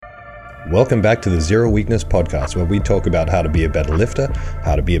Welcome back to the Zero Weakness Podcast, where we talk about how to be a better lifter,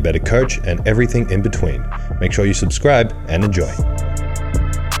 how to be a better coach, and everything in between. Make sure you subscribe and enjoy.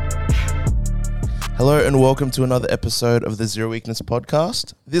 Hello and welcome to another episode of the Zero Weakness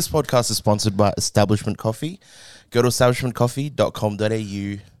Podcast. This podcast is sponsored by Establishment Coffee. Go to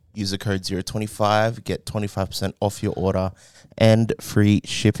establishmentcoffee.com.au, use the code 025, get 25% off your order and free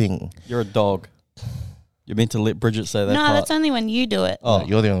shipping. You're a dog. You're meant to let Bridget say that No, part. that's only when you do it. Oh,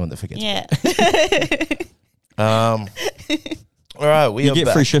 you're the only one that forgets. Yeah. All right, we you are get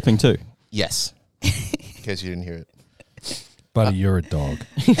back. free shipping too. Yes. In case you didn't hear it. Buddy, you're a dog.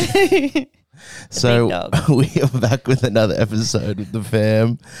 So dog. we are back with another episode with the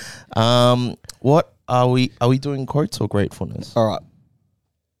fam. What are we doing, quotes or gratefulness? All right.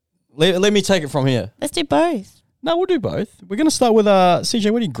 Let me take it from here. Let's do both. No, we'll do both. We're going to start with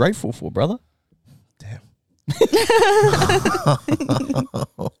CJ. What are you grateful for, brother? Damn.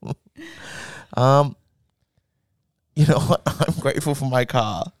 You know what? I'm grateful for my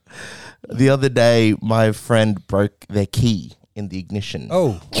car. The other day, my friend broke their key in the ignition.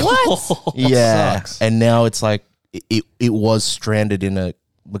 Oh, What? yeah. sucks. And now it's like it was stranded in a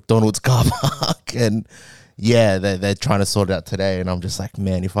McDonald's car park, and yeah, they're trying to sort it out today. And I'm just like,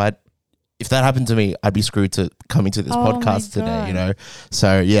 man, if that happened to me, I'd be screwed to coming to this Oh my podcast today. God. You know.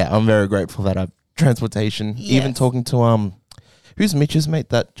 So yeah, I'm very grateful that I've transportation. Yes. Even talking to who's Mitch's mate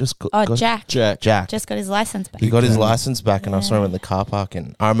that just got Jack. Jack. Just got his license back. He got his license back, and I saw him Yeah. in the car park.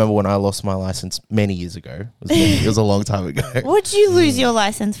 And I remember when I lost my license many years ago. It was a long time ago. What'd you lose your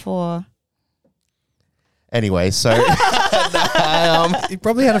license for? Anyway, so he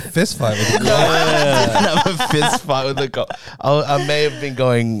probably had a fist fight with him. I didn't have a fist fight with the cop. I may have been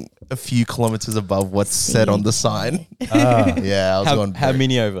going a few kilometers above what's said on the sign. Yeah, I was going. How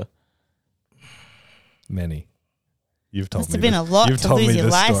many over? Many. You've told Must me. have been this. a lot You've to told lose me your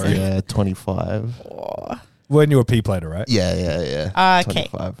this license. story. Yeah, 25. When you were P plater, right? Yeah. Okay.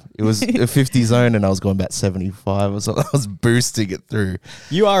 25. It was a 50 zone, and I was going about 75. I was boosting it through.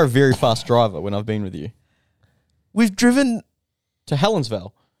 You are a very fast driver when I've been with you. We've driven To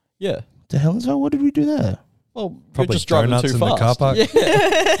Helensville. Yeah. to Helensville. What did we do there? Well, Probably you're just driving donuts too in the fast. car park. Yeah.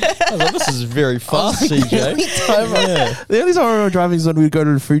 I was like, this is very fast, CJ. The only time I remember driving is when we'd go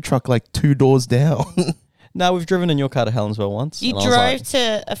to the food truck like 2 doors down. No, we've driven in your car to Helensville once. You and I was drove like,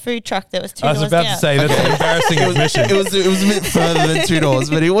 to a food truck that was 2 I doors was about down. to say, that's an embarrassing admission. It was a bit further than 2 doors,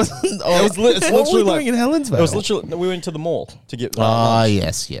 but it wasn't. it's what were literally we doing in Helensville? It was literally, we went to the mall to get lunch.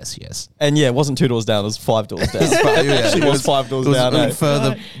 Yes. And yeah, it wasn't 2 doors down, it was 5 doors down. It actually was 5 doors It was down. eh?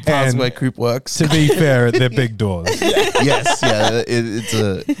 further past And- where Coop works. To be fair, they're big doors. Yes, yeah, it's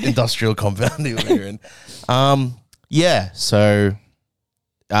a industrial compound we're in. Yeah, so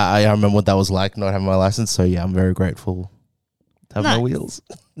I remember what that was like not having my license. So yeah, I'm very grateful to have my Nice. wheels.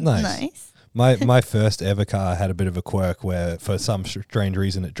 Nice. My first ever car had a bit of a quirk where, for some strange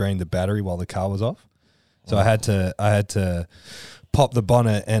reason, it drained the battery while the car was off. So I had to pop the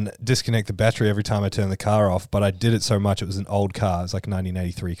bonnet and disconnect the battery every time I turned the car off. But I did it so much, it was an old car, it was like a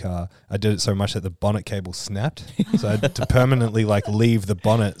 1983 car. I did it so much that the bonnet cable snapped. So I had to permanently leave the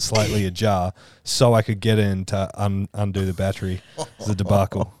bonnet slightly ajar so I could get in to undo the battery. It was a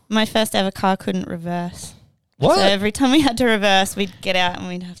debacle. My first ever car couldn't reverse. What? So every time we had to reverse, we'd get out and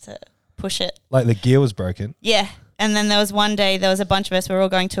we'd have to push it. Like the gear was broken. Yeah. And then there was one day, there was a bunch of us, we were all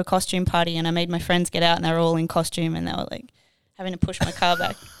going to a costume party, and I made my friends get out, and they were all in costume, and they were like having to push my car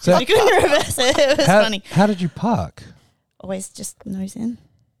back. So- We couldn't reverse it. It was funny. How did you park? Always just nose in.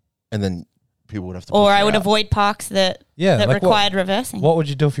 And then people would have to. Or push I you would out. avoid parks that Yeah, like required reversing. What would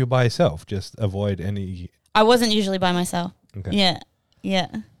you do if you're by yourself? Just avoid any. I wasn't usually by myself. Okay. Yeah.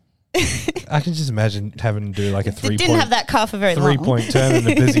 I can just imagine having to do like a It didn't have that car for very long. 3-point turn in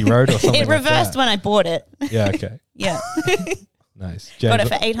a busy road or something. It reversed like when I bought it. that. Yeah. Okay. Yeah. Nice. Got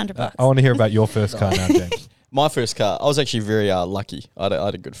James, it for $800. I want to hear about your first car now, James. My first car, I was actually very lucky. I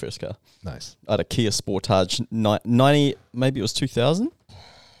had a good first car. Nice. I had a Kia Sportage 90, maybe it was 2000.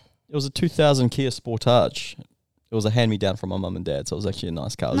 It was a 2000 Kia Sportage. It was a hand-me-down from my mum and dad, so it was actually a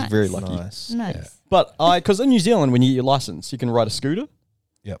nice car. I was Nice. very lucky. Nice. Nice. Yeah. But because in New Zealand, when you get your license, you can ride a scooter.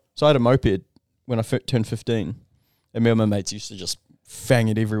 Yep. So I had a moped when I turned 15. And me and my mates used to just fang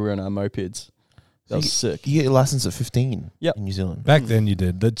it everywhere on our mopeds. That was sick. You get your license at 15 Yep. in New Zealand. Back then you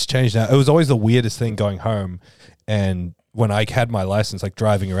did. That's changed now. It was always the weirdest thing going home, and when I had my license, like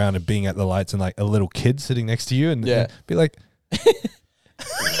driving around and being at the lights, and like a little kid sitting next to you, and Yeah. be like,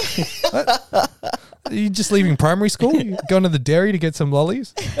 "What? Are you just leaving primary school? You going to the dairy to get some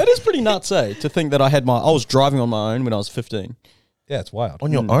lollies?" It is pretty nuts, eh? To think that I was driving on my own when I was 15. Yeah, it's wild.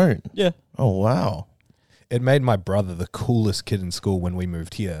 On your own? Yeah. Oh, wow. It made my brother the coolest kid in school when we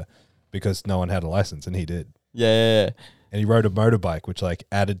moved here. because no one had a license and he did. Yeah. And he rode a motorbike, which like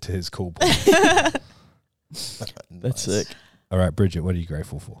added to his cool point. That's sick. All right, Bridget, what are you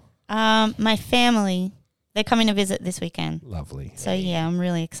grateful for? My family, they're coming to visit this weekend. Lovely. So yeah, I'm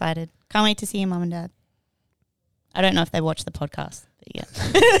really excited. Can't wait to see your mum and dad. I don't know if they watch the podcast, but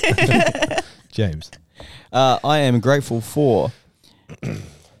yeah. James. I am grateful for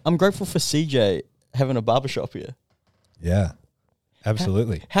I'm grateful for CJ having a barbershop here. Yeah,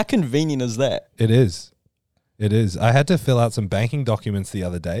 absolutely. How convenient is that? It is. It is. I had to fill out some banking documents the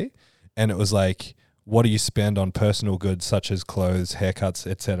other day, and it was like, what do you spend on personal goods such as clothes, haircuts,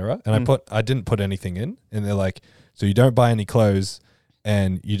 etc.? And I didn't put anything in, and they're like, so you don't buy any clothes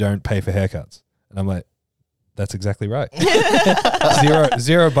and you don't pay for haircuts. And I'm like, that's exactly right.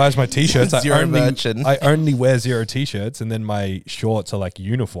 Zero buys my t-shirts. Zero merchant. I only wear Zero t-shirts, and then my shorts are like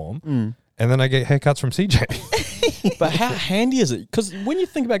uniform. And then I get haircuts from CJ. But how handy is it? Because when you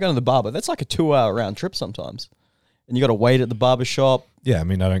think about going to the barber, that's like a 2-hour round trip sometimes. And you got to wait at the barber shop. Yeah, I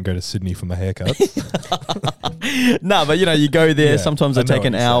mean, I don't go to Sydney for my haircuts. No, but you go there. Yeah, Sometimes I they know take what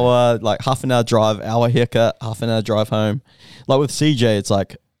an you're hour, like half an hour drive, hour haircut, half an hour drive home. Like with CJ, it's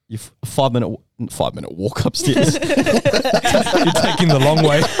like you 5 minute walk upstairs. You're taking the long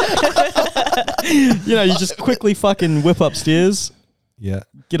way. You just quickly fucking whip upstairs, Yeah.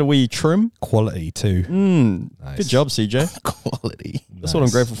 get a wee trim. Quality too. Nice. Good job, CJ. Quality. That's what I'm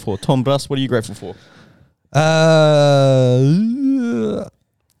grateful for. Tom Bruss, what are you grateful for?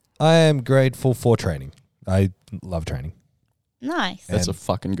 I am grateful for training. I love training. Nice. That's a And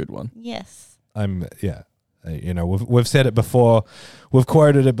fucking good one. Yes. We've said it before, we've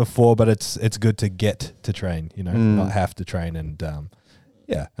quoted it before, but it's good to get to train, not have to train. And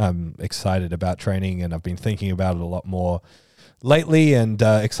I'm excited about training, and I've been thinking about it a lot more lately, and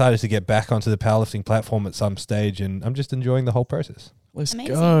excited to get back onto the powerlifting platform at some stage, and I'm just enjoying the whole process. Let's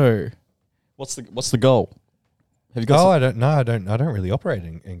Amazing. go. What's the goal? Have you got I don't know. I don't really operate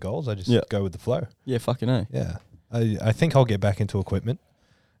in goals. I just go with the flow. Yeah, fucking A. Yeah. I think I'll get back into equipment.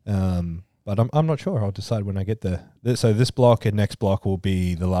 But I'm not sure. I'll decide when I get there. So this block and next block will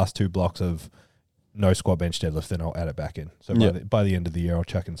be the last 2 blocks of no squat, bench, deadlift, then I'll add it back in. So by the end of the year, I'll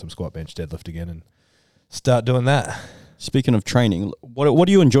chuck in some squat, bench, deadlift again and start doing that. Speaking of training, what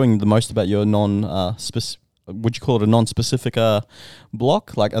are you enjoying the most about your would you call it a non-specific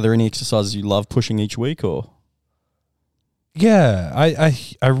block? Like, are there any exercises you love pushing each week, or? Yeah,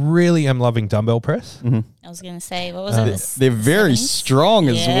 I really am loving dumbbell press. Mm-hmm. I was going to say, what was it? They're very strong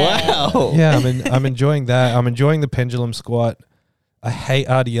as well. Yeah, I'm enjoying that. I'm enjoying the pendulum squat. I hate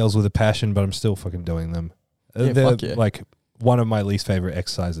RDLs with a passion, but I'm still fucking doing them. Yeah, They're fuck yeah. like one of my least favorite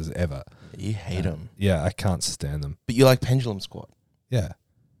exercises ever. You hate them. Yeah, I can't stand them. But you like pendulum squat. Yeah.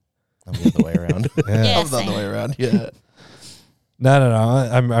 I'm the other way around. Yeah. Yeah, I'm the other same. way around. Yeah. No.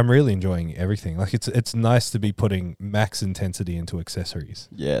 I'm really enjoying everything. Like it's nice to be putting max intensity into accessories,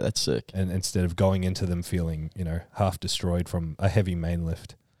 Yeah, that's sick. and instead of going into them feeling half destroyed from a heavy main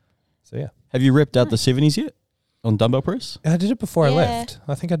lift. So yeah, Have you ripped out the 70s yet on dumbbell press? I did it before I Yeah. left.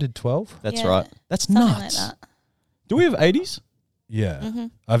 I think I did 12. That's Yeah, right. That's something nuts. like that. Do we have 80s? Yeah, Mm-hmm.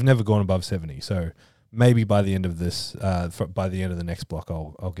 I've never gone above 70. So maybe by the end of this, by the end of the next block,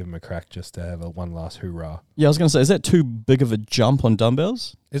 I'll give them a crack just to have one last hoorah. Yeah, I was going to say, is that too big of a jump on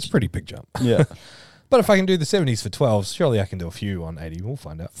dumbbells? It's a pretty big jump. Yeah. But if I can do the 70s for 12s, surely I can do a few on 80. We'll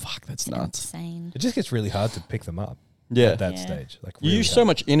find out. Fuck, that's It's nuts. insane. It just gets really hard to pick them up Yeah. at that Yeah. stage. Like You really use so hard.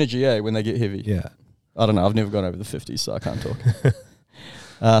 much energy, when they get heavy. Yeah. I don't know. I've never gone over the 50s, so I can't talk.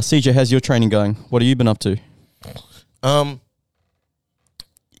 CJ, how's your training going? What have you been up to?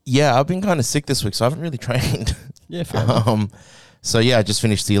 Yeah, I've been kind of sick this week, so I haven't really trained. Yeah, fair enough. So yeah, I just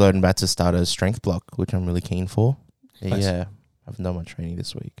finished deload and about to start a strength block, which I'm really keen for. Nice. Yeah, I haven't done my training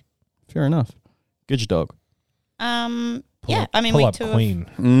this week. Fair enough. Good dog. Yeah, I mean, pull week up 2 of-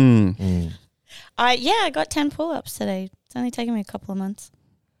 queen. I got 10 pull-ups today. It's only taken me a couple of months.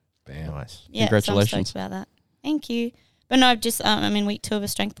 Bam. Nice. Yeah, Congratulations. So I'm stoked about that. Thank you. But no, I've just I'm in week 2 of a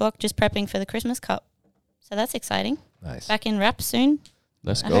strength block, just prepping for the Christmas Cup. So that's exciting. Nice. Back in wraps soon.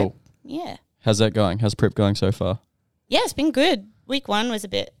 Let's I go. hope. Yeah. How's that going? How's prep going so far? Yeah, it's been good. Week 1 was a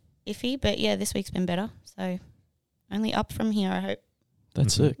bit iffy, but yeah, this week's been better. So only up from here, I hope.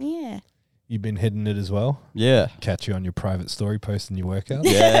 That's Mhm. sick. Yeah. You've been hitting it as well. Yeah. Catch you on your private story posting your workouts.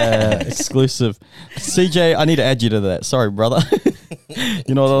 Yeah. Exclusive. CJ, I need to add you to that. Sorry, brother.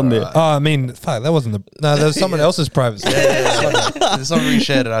 You're not on there. Oh, I mean, fuck, that wasn't that was someone else's private story. Somebody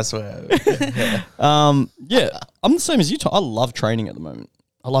shared it, I swear. Yeah, I'm the same as you. I love training at the moment.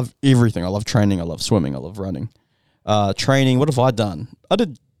 I love everything. I love training. I love swimming. I love running. Training. What have I done?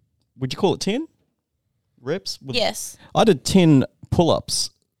 Would you call it 10 reps? Yes. I did 10 pull-ups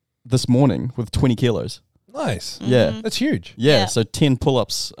this morning with 20 kilos. Nice. Yeah. That's huge. Yeah, Yeah. so 10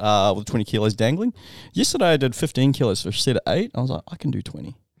 pull-ups with 20 kilos dangling. Yesterday I did 15 kilos for a set of 8. I was like, I can do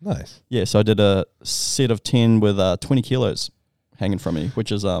 20. Nice. Yeah, so I did a set of 10 with 20 kilos hanging from me,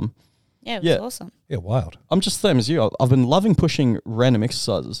 which is Yeah, it was Yeah. awesome. Yeah, wild. I'm just the same as you. I've been loving pushing random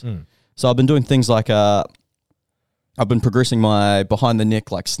exercises. Mm. So I've been doing things like I've been progressing my behind the neck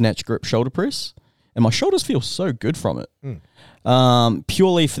like snatch grip shoulder press, and my shoulders feel so good from it.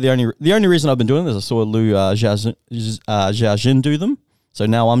 Purely for the only reason I've been doing this, I saw Lou Xiaojin do them, so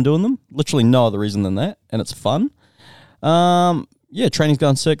now I'm doing them. Literally no other reason than that, and it's fun. Yeah, training's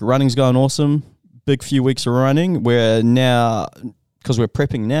going sick, running's going awesome. Big few weeks of running. We're now, because we're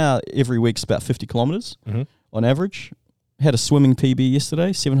prepping now, every week's about 50 kilometers on average. Had a swimming PB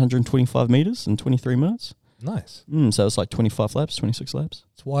yesterday, 725 meters in 23 minutes. Nice. So it's like 25 laps, 26 laps.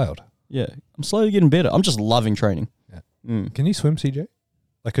 It's wild. Yeah, I'm slowly getting better. I'm just loving training. Yeah. Can you swim, CJ?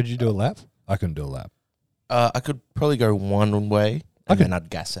 Like, could you do a lap? I couldn't do a lap. I could probably go one way and then I'd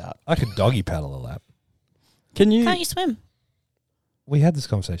gas out. I could doggy paddle a lap. Can you? Can't you swim? We had this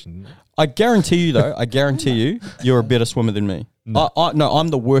conversation. Didn't we? I guarantee you, though. I guarantee you, you're a better swimmer than me. No. No, I'm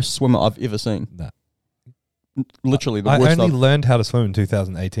the worst swimmer I've ever seen. No. Literally, the I worst. only learned how to swim in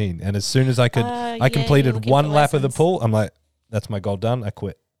 2018, and as soon as I could, I yeah, completed you're looking one for lap of the lessons. pool. I'm like, that's my goal done. I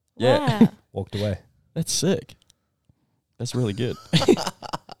quit. Yeah. Wow. Walked away. That's sick. That's really good. What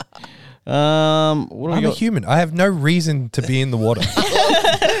do we I'm a got? human. I have no reason to be in the water.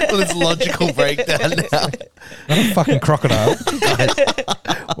 Well, this logical breakdown now. I'm a fucking crocodile.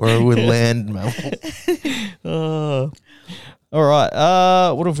 We're with land mammal. All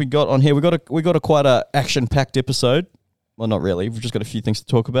right. What have we got on here? We got a quite a action-packed episode. Well, not really. We've just got a few things to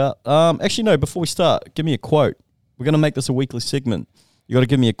talk about. Actually, no. Before we start, give me a quote. We're going to make this a weekly segment. You got to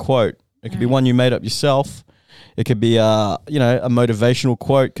give me a quote. It could be one you made up yourself. It could be a motivational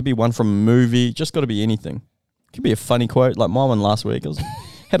quote. It could be one from a movie. Just got to be anything. It could be a funny quote, like my one last week. It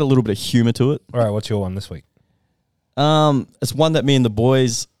had a little bit of humor to it. All right, what's your one this week? It's one that me and the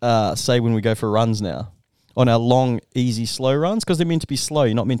boys say when we go for runs now, on our long, easy, slow runs, because they're meant to be slow.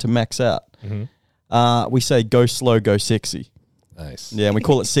 You're not meant to max out. We say go slow, go sexy. Nice. Yeah, and we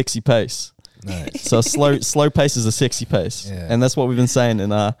call it sexy pace. Nice. So slow pace is a sexy pace, Yeah. and that's what we've been saying.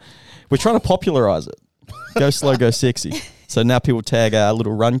 And we're trying to popularize it. Go slow, go sexy. So now people tag our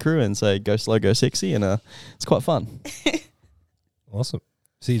little run crew and say go slow, go sexy, and it's quite fun. Awesome.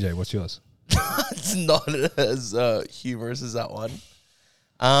 CJ, what's yours? It's not as humorous as that one.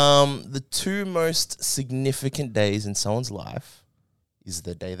 The two most significant days in someone's life is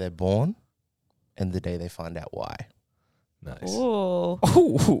the day they're born and the day they find out why. Nice. Ooh.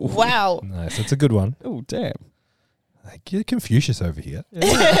 Oh, Wow. Nice. That's a good one. oh, damn. Like, you're Confucius over here.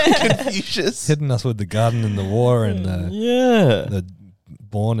 Confucius. Hitting us with the garden and the war and Yeah. the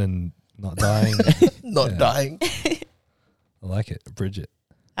born and not dying. Not Yeah. dying. I like it. Bridget.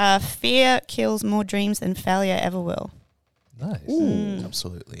 Fear kills more dreams than failure ever will. Nice.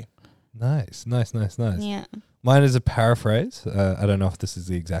 Absolutely. Nice. Yeah. Mine is a paraphrase. I don't know if this is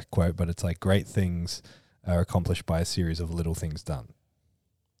the exact quote, but it's like, great things are accomplished by a series of little things done.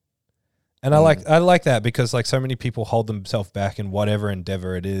 And I like that because like so many people hold themselves back in whatever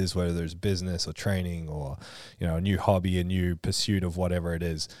endeavor it is, whether there's business or training or, a new hobby, a new pursuit of whatever it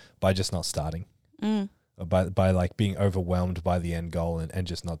is, by just not starting. Or by like being overwhelmed by the end goal and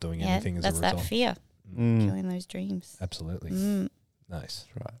just not doing anything as a result. That's that fear. Killing those dreams. Absolutely. Nice.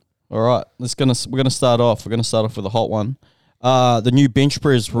 Right. All right. We're gonna start off. We're gonna start off with a hot one. The new bench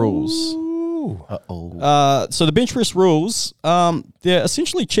press rules. Ooh. Uh-oh. So the bench press rules, they're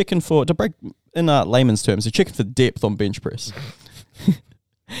essentially checking for, to break in layman's terms, they're checking for depth on bench press.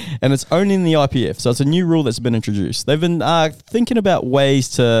 And it's only in the IPF. So it's a new rule that's been introduced. They've been thinking about ways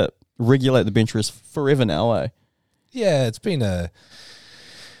to regulate the bench press forever now, eh? Yeah, it's been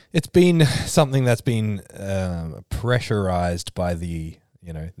something that's been pressurized by the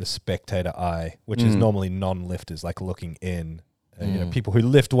spectator eye, which is normally non-lifters, like looking in. People who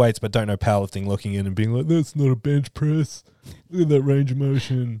lift weights but don't know powerlifting, looking in and being like, "That's not a bench press. Look at that range of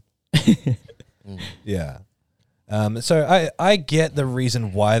motion." Yeah. So I get the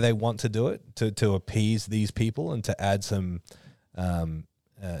reason why they want to do it, to appease these people and to add some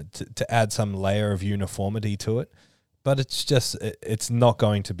to add some layer of uniformity to it. But it's not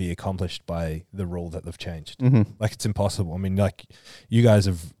going to be accomplished by the rule that they've changed. Like, it's impossible. I mean, like, you guys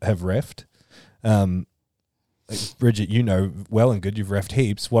have refed. Like, Bridget, well and good, you've refed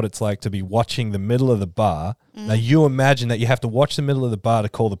heaps, what it's like to be watching the middle of the bar. Now, you imagine that you have to watch the middle of the bar to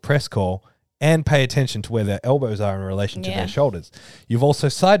call the press call and pay attention to where their elbows are in relation to their shoulders. You've also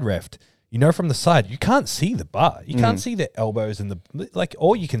side refed. you know from the side, you can't see the bar. You can't see the elbows and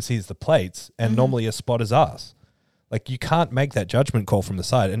all you can see is the plates, and normally a spotter's ass. Like, you can't make that judgment call from the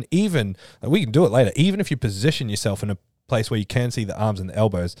side. And even, we can do it later, even if you position yourself in a place where you can see the arms and the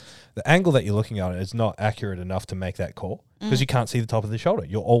elbows, the angle that you're looking at is not accurate enough to make that call because you can't see the top of the shoulder.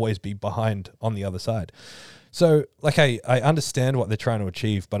 You'll always be behind on the other side. So, like, I understand what they're trying to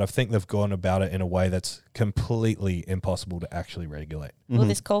achieve, but I think they've gone about it in a way that's completely impossible to actually regulate. Will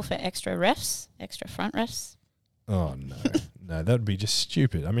this call for extra refs, extra front refs? Oh, no. No, that would be just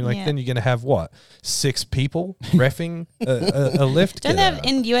stupid. I mean, then you're going to have, 6 people reffing a lift? Don't they have,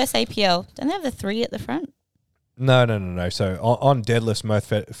 in US APL, don't they have the 3 at the front? No. So on deadlifts, most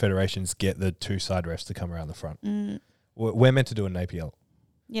federations get the 2 side refs to come around the front. We're meant to do an APL.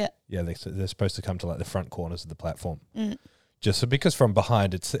 Yeah. Yeah, they're supposed to come to like the front corners of the platform. Just because from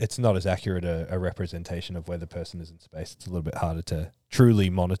behind, it's not as accurate a representation of where the person is in space. It's a little bit harder to truly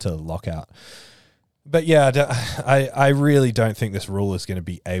monitor lockout. But yeah, I really don't think this rule is going to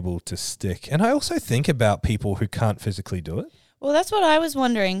be able to stick. And I also think about people who can't physically do it. Well, that's what I was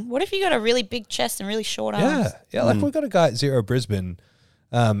wondering. What if you got a really big chest and really short arms? Yeah. Like we've got a guy at Zero Brisbane.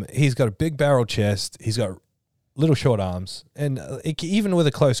 He's got a big barrel chest. He's got little short arms, and even with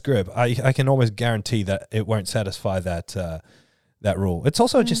a close grip, I can almost guarantee that it won't satisfy that rule. It's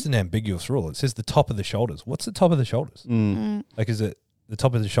also just an ambiguous rule. It says the top of the shoulders. What's the top of the shoulders? Like, is it the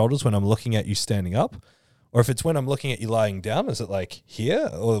top of the shoulders when I'm looking at you standing up? Or if it's when I'm looking at you lying down, is it like here?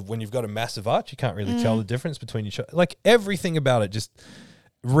 Or when you've got a massive arch, you can't really tell the difference between your shoulders. Like, everything about it just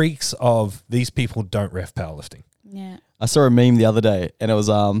reeks of these people don't ref powerlifting. Yeah. I saw a meme the other day, and it was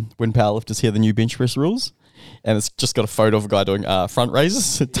when powerlifters hear the new bench press rules. And it's just got a photo of a guy doing front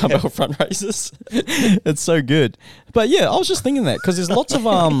raises, dumbbell front raises. It's so good. But yeah, I was just thinking that because there's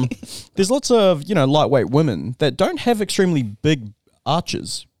lots of lightweight women that don't have extremely big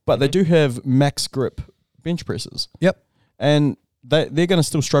arches, but they do have max grip bench presses. Yep. And they're going to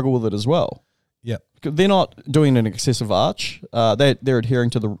still struggle with it as well. Yep. They're not doing an excessive arch. They're adhering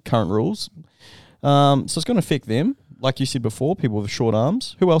to the current rules. So it's going to affect them. Like you said before, people with short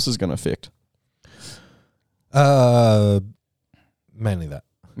arms. Who else is going to affect? Mainly that.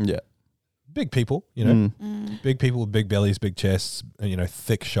 Yeah. Big people, big people with big bellies, big chests,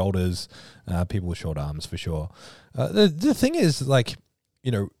 thick shoulders, people with short arms for sure. The thing is, like,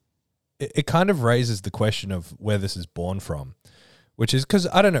 it kind of raises the question of where this is born from, which is because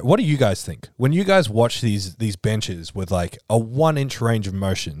I don't know. What do you guys think when you guys watch these benches with like a 1-inch range of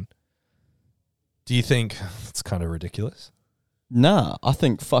motion? Do you think it's kind of ridiculous? Nah, I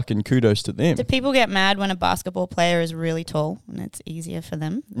think fucking kudos to them. Do people get mad when a basketball player is really tall and it's easier for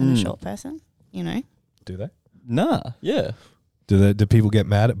them than a short person? Do they? Nah, yeah. Do people get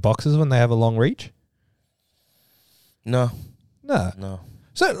mad at boxers when they have a long reach? No. No.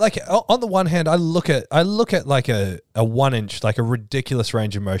 So, like, on the one hand, I look at like a 1-inch, like a ridiculous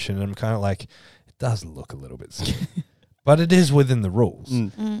range of motion, and I'm kind of like, it does look a little bit scary. But it is within the rules.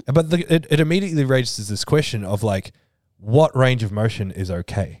 But it immediately raises this question of like, what range of motion is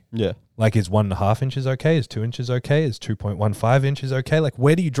okay? Yeah. Like, is 1.5 inches okay? Is 2 inches okay? Is 2.15 inches okay? Like,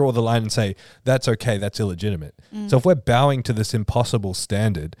 where do you draw the line and say, that's okay, that's illegitimate? So if we're bowing to this impossible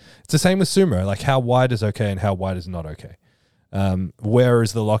standard, it's the same with sumo. Like, how wide is okay and how wide is not okay? Where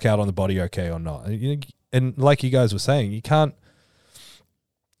is the lockout on the body okay or not? And like you guys were saying, you can't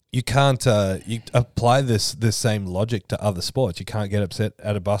you apply this same logic to other sports. You can't get upset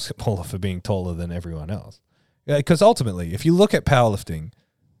at a basketballer for being taller than everyone else. Because ultimately, if you look at powerlifting,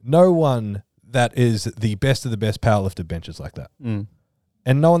 no one that is the best of the best powerlifter benches like that. And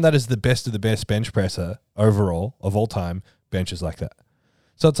no one that is the best of the best bench presser overall of all time benches like that.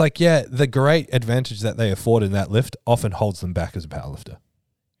 So it's like, yeah, the great advantage that they afford in that lift often holds them back as a powerlifter.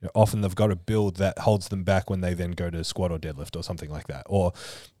 Often they've got a build that holds them back when they then go to squat or deadlift or something like that. Or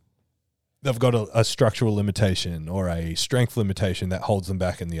they've got a structural limitation or a strength limitation that holds them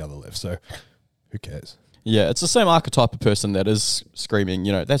back in the other lift. So who cares? Yeah, it's the same archetype of person that is screaming,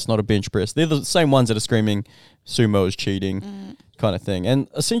 that's not a bench press. They're the same ones that are screaming sumo is cheating kind of thing. And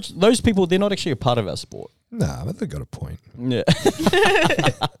essentially, those people, they're not actually a part of our sport. Nah, but they've got a point. Yeah.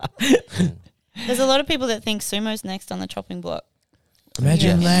 There's a lot of people that think sumo's next on the chopping block.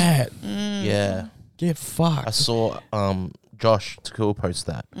 Imagine that. Yeah. Get fucked. I saw Josh Takul post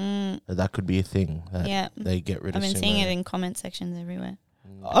that. That could be a thing. That they get rid of I've been sumo. seeing it in comment sections everywhere.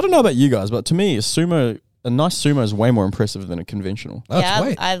 I don't know about you guys, but to me, a nice sumo is way more impressive than a conventional.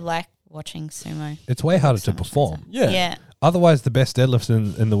 I like watching sumo. It's way harder So to much perform. Yeah. Otherwise, the best deadlifts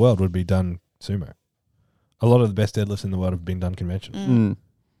in the world would be done sumo. A lot of the best deadlifts in the world have been done conventional.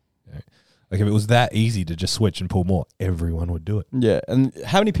 Like if it was that easy to just switch and pull more, everyone would do it. Yeah, and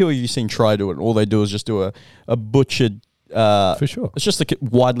how many people have you seen try to do it? All they do is just do a butchered. For sure. It's just a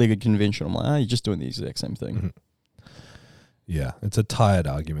wide-legged convention. I'm like, you're just doing the exact same thing. Mm-hmm. Yeah, it's a tired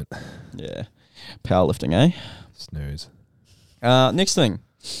argument. Yeah, powerlifting, eh? Snooze. Next thing,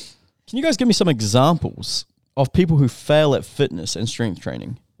 can you guys give me some examples of people who fail at fitness and strength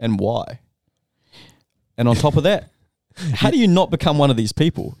training and why? And on top of that, how do you not become one of these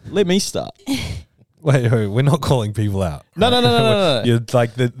people? Let me start. Wait, we're not calling people out. No. You're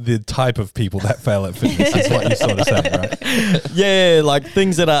like the type of people that fail at fitness is what you're sort of saying, right? Yeah, like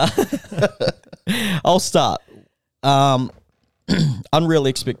things that are... I'll start. Unreal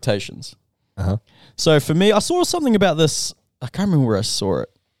expectations. Uh-huh. So for me, I saw something about this. I can't remember where I saw it.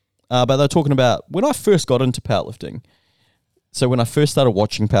 But they were talking about when I first got into powerlifting. So when I first started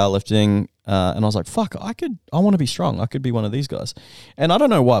watching powerlifting, and I was like, fuck, I want to be strong. I could be one of these guys. And I don't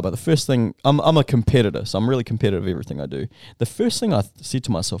know why, but the first thing, I'm a competitor, so I'm really competitive in everything I do. The first thing I said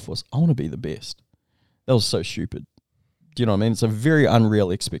to myself was, I want to be the best. That was so stupid. Do you know what I mean? It's a very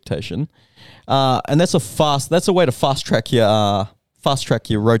unreal expectation. And that's a way to fast track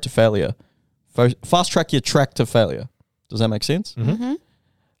your road to failure. Fast track your track to failure. Does that make sense?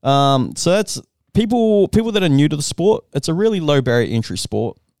 Mm-hmm. So that's people that are new to the sport. It's a really low barrier entry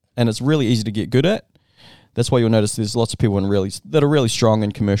sport, and it's really easy to get good at. That's why you'll notice there's lots of people that are really strong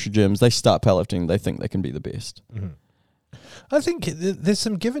in commercial gyms. They start powerlifting, they think they can be the best. Mm-hmm. I think there's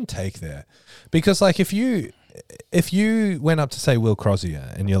some give and take there, because like if you went up to say Will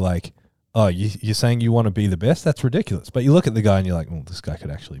Crozier and you're like, oh, you're saying you want to be the best? That's ridiculous. But you look at the guy and you're like, well, this guy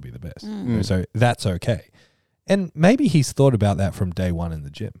could actually be the best. Mm. So that's okay. And maybe he's thought about that from day one in the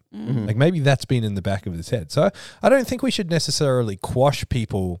gym. Mm-hmm. Like maybe that's been in the back of his head. So I don't think we should necessarily quash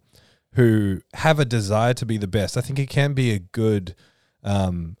people who have a desire to be the best. I think it can be a good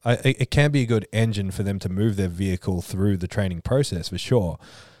engine for them to move their vehicle through the training process for sure.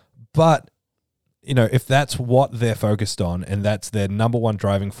 But you know, if that's what they're focused on and that's their number one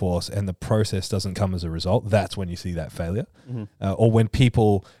driving force and the process doesn't come as a result, that's when you see that failure. Mm-hmm. Or when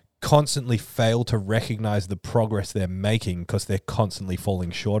people constantly fail to recognize the progress they're making because they're constantly falling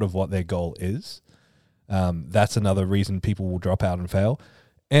short of what their goal is. That's another reason people will drop out and fail.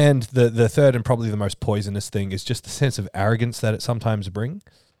 And the third and probably the most poisonous thing is just the sense of arrogance that it sometimes brings.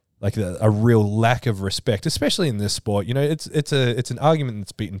 Like a real lack of respect, especially in this sport. You know, it's an argument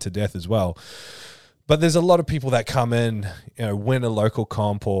that's beaten to death as well. But there's a lot of people that come in, you know, win a local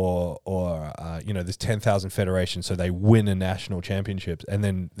comp or you know, there's 10,000 federations, so they win a national championship, and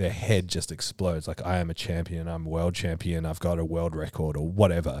then their head just explodes. Like, I am a champion, I'm a world champion, I've got a world record or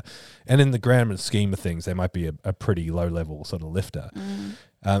whatever. And in the grand scheme of things, they might be a pretty low level sort of lifter. Mm.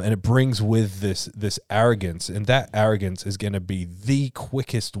 And it brings with this arrogance, and that arrogance is going to be the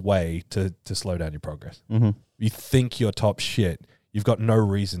quickest way to slow down your progress. Mm-hmm. You think you're top shit, you've got no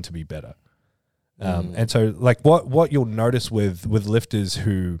reason to be better. And so, like, what you'll notice with lifters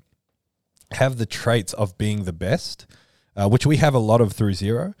who have the traits of being the best, which we have a lot of through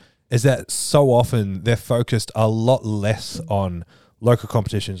Zero, is that so often they're focused a lot less on local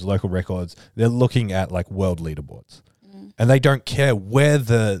competitions, local records. They're looking at, like, world leaderboards. And they don't care where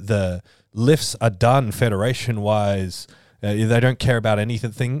the lifts are done federation-wise. They don't care about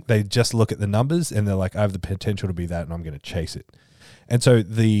anything. They just look at the numbers, and they're like, I have the potential to be that, and I'm going to chase it. And so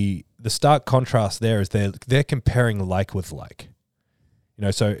the stark contrast there is they're comparing like with like. You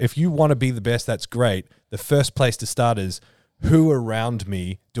know, so if you want to be the best, that's great. The first place to start is, who around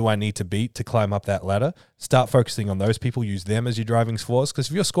me do I need to beat to climb up that ladder? Start focusing on those people. Use them as your driving force. Because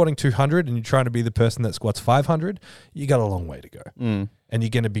if you're squatting 200 and you're trying to be the person that squats 500, you got a long way to go. And you're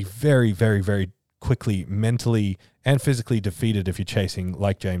going to be very, very, very quickly mentally and physically defeated if you're chasing,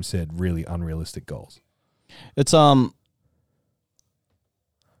 like James said, really unrealistic goals. It's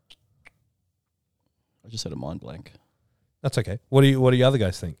I just had a mind blank. That's okay. What do you other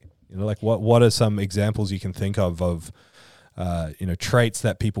guys think? You know, like what are some examples you can think of you know, traits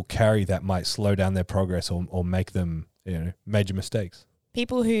that people carry that might slow down their progress or make them, you know, major mistakes?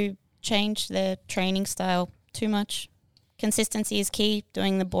 People who change their training style too much. Consistency is key.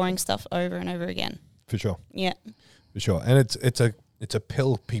 Doing the boring stuff over and over again. For sure. Yeah. For sure. And it's a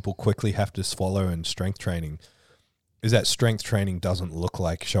pill people quickly have to swallow in strength training. Is that strength training doesn't look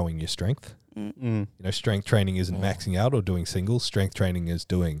like showing your strength. You know, strength training isn't maxing out or doing singles. Strength training is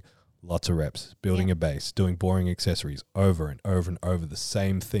doing lots of reps, building a base, doing boring accessories over and over and over, the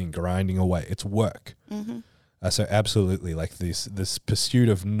same thing, grinding away. It's work. So absolutely, like this pursuit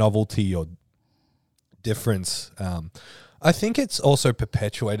of novelty or difference. I think it's also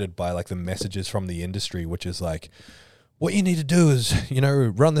perpetuated by like the messages from the industry, which is like, what you need to do is,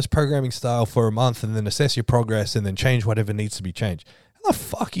 run this programming style for a month and then assess your progress and then change whatever needs to be changed. How the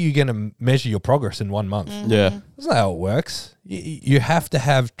fuck are you going to measure your progress in 1 month? Yeah. That's not how it works. You have to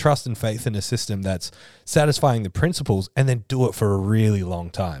have trust and faith in a system that's satisfying the principles and then do it for a really long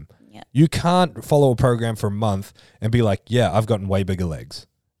time. Yeah. You can't follow a program for a month and be like, yeah, I've gotten way bigger legs.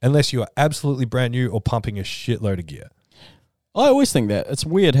 Unless you are absolutely brand new or pumping a shitload of gear. I always think that. It's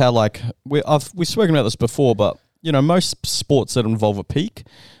weird how, like, we've spoken about this before, but, most sports that involve a peak,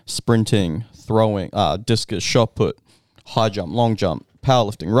 sprinting, throwing, discus, shot put, high jump, long jump,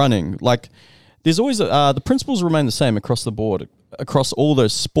 powerlifting, running, like, there's always, the principles remain the same across the board, across all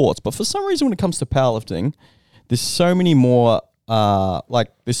those sports. But for some reason, when it comes to powerlifting, there's so many more,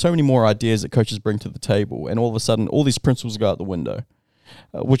 ideas that coaches bring to the table. And all of a sudden, all these principles go out the window,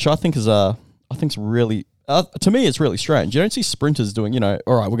 which I think is really... to me, it's really strange. You don't see sprinters doing, all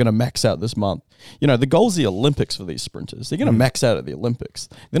right, we're going to max out this month. The goal's the Olympics for these sprinters. They're going to max out at the Olympics.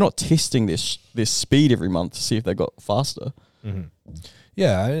 They're not testing their speed every month to see if they got faster. Mm-hmm.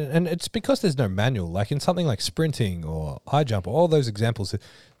 Yeah, and it's because there's no manual. Like in something like sprinting or high jump or all those examples,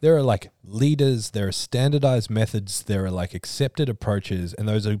 there are like leaders, there are standardized methods, there are like accepted approaches, and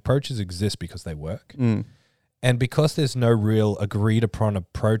those approaches exist because they work. And because there's no real agreed upon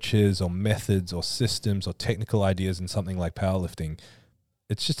approaches or methods or systems or technical ideas in something like powerlifting,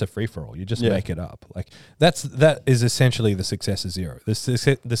 it's just a free-for-all. You just make it up. Like that is essentially the success of zero.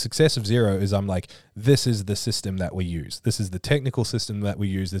 The success of zero is I'm like, this is the system that we use. This is the technical system that we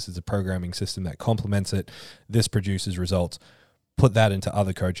use. This is a programming system that complements it. This produces results. Put that into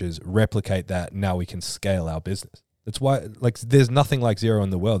other coaches, replicate that. Now we can scale our business. That's why, like, there's nothing like zero in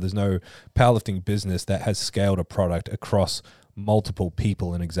the world. There's no powerlifting business that has scaled a product across multiple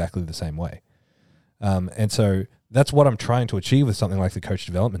people in exactly the same way. And so that's what I'm trying to achieve with something like the coach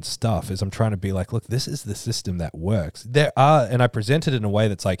development stuff is I'm trying to be like, look, this is the system that works. And I present it in a way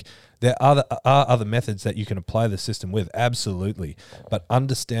that's like, there are other methods that you can apply the system with, absolutely, but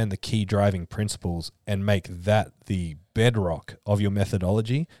understand the key driving principles and make that the bedrock of your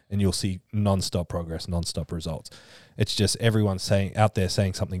methodology, and you'll see non-stop progress, non-stop results. It's just everyone out there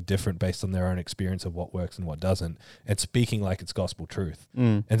saying something different based on their own experience of what works and what doesn't, and speaking like it's gospel truth.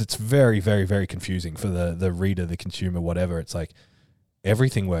 And it's very, very, very confusing for the reader, the consumer, whatever. It's like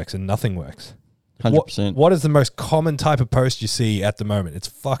everything works and nothing works. 100%. What is the most common type of post you see at the moment? It's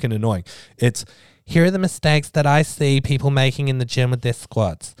fucking annoying. It's, here are the mistakes that I see people making in the gym with their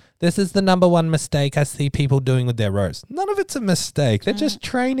squats. This is the number one mistake I see people doing with their rows. None of it's a mistake. They're just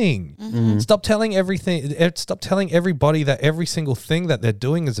training. Stop telling everybody that every single thing that they're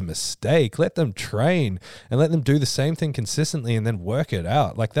doing is a mistake. Let them train and let them do the same thing consistently and then work it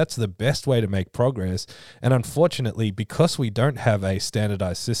out. Like, that's the best way to make progress. And unfortunately, because we don't have a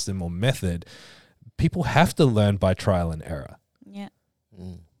standardized system or method, people have to learn by trial and error. Yeah.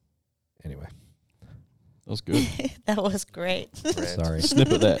 Anyway. That was good. That was great. Sorry.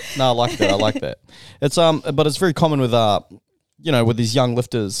 Snippet that. No, I like that. It's but it's very common with with these young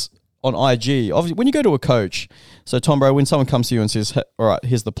lifters on IG. Obviously, when you go to a coach, so Tom Bro, when someone comes to you and says, hey, all right,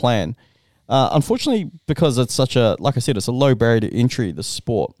 here's the plan. Unfortunately, because it's such a, like I said, it's a low barrier to entry, the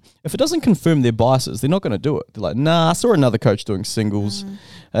sport. If it doesn't confirm their biases, they're not going to do it. They're like, nah, I saw another coach doing singles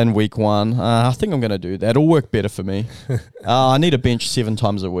in week one. I think I'm going to do that. It'll work better for me. I need a bench 7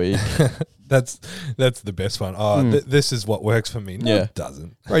 times a week. That's the best one. This is what works for me. No, it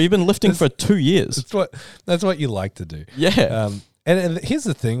doesn't. Bro, you've been lifting for 2 years. That's what you like to do. Yeah. And here's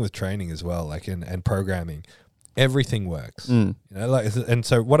the thing with training as well, like and programming, everything works. And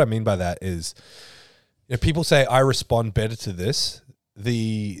so what I mean by that is, if people say I respond better to this,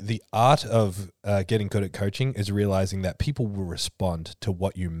 the art of getting good at coaching is realizing that people will respond to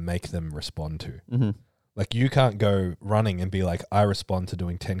what you make them respond to. Like, you can't go running and be like, I respond to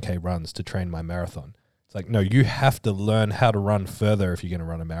doing 10K runs to train my marathon. It's like, no, you have to learn how to run further if you're going to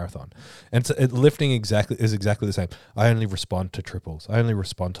run a marathon. And so lifting is exactly the same. I only respond to triples. I only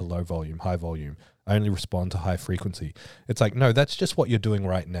respond to low volume, high volume. I only respond to high frequency. It's like, no, that's just what you're doing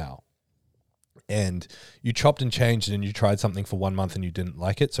right now. And you chopped and changed and you tried something for 1 month and you didn't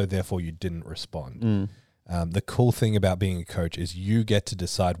like it, so therefore you didn't respond. The cool thing about being a coach is you get to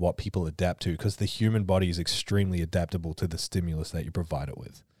decide what people adapt to, because the human body is extremely adaptable to the stimulus that you provide it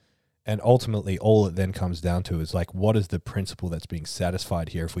with. And ultimately, all it then comes down to is like, what is the principle that's being satisfied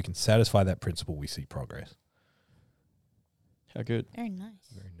here? If we can satisfy that principle, we see progress. How good. Very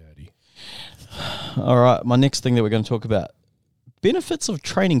nice. Very nerdy. All right, my next thing that we're going to talk about, benefits of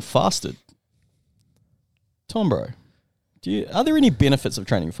training fasted. Tom Bro, are there any benefits of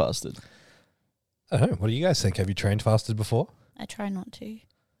training fasted? I don't know. What do you guys think? Have you trained fasted before? I try not to.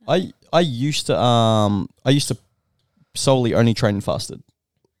 I used to solely only trained and fasted.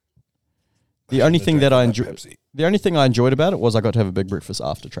 The only thing that I enjoyed about it was I got to have a big breakfast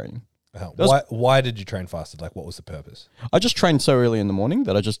after training. Why did you train fasted? Like, what was the purpose? I just trained so early in the morning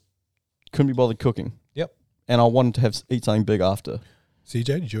that I just couldn't be bothered cooking. Yep. And I wanted to eat something big after. CJ,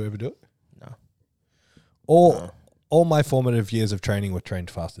 did you ever do it? No. All my formative years of training were trained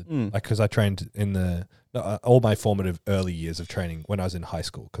fasted. Like, because I trained all my formative early years of training when I was in high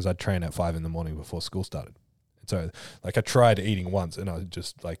school, because I'd train at 5 a.m. before school started. And so, like, I tried eating once and I was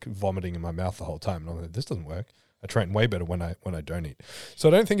just like vomiting in my mouth the whole time. And I'm like, this doesn't work. I train way better when I don't eat. So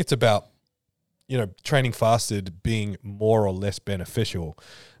I don't think it's about, training fasted being more or less beneficial.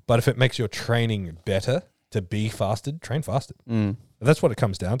 But if it makes your training better to be fasted, train fasted. That's what it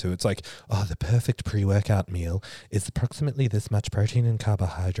comes down to. It's like, the perfect pre-workout meal is approximately this much protein and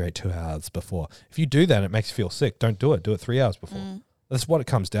carbohydrate 2 hours before. If you do that and it makes you feel sick, don't do it. Do it 3 hours before. That's what it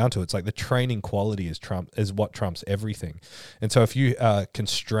comes down to. It's like the training quality is what trumps everything. And so if you are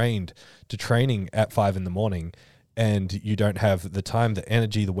constrained to training at 5 a.m. and you don't have the time, the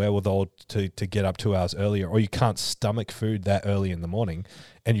energy, the wherewithal to get up 2 hours earlier, or you can't stomach food that early in the morning,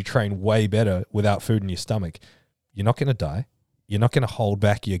 and you train way better without food in your stomach, you're not going to die. You're not going to hold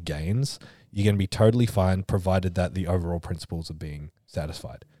back your gains. You're going to be totally fine, provided that the overall principles are being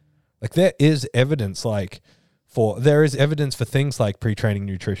satisfied. Like, there is evidence for things like pre-training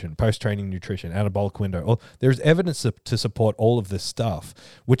nutrition, post-training nutrition, anabolic window. Or there's evidence to support all of this stuff,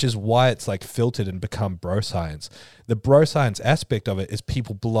 which is why it's like filtered and become bro science. The bro science aspect of it is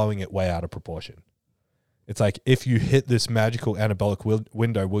people blowing it way out of proportion. It's like, if you hit this magical anabolic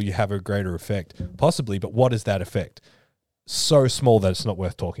window, will you have a greater effect? Possibly, but what is that effect? So small that it's not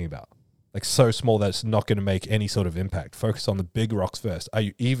worth talking about. Like, so small that it's not going to make any sort of impact. Focus on the big rocks first. Are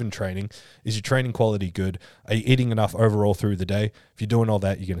you even training? Is your training quality good? Are you eating enough overall through the day? If you're doing all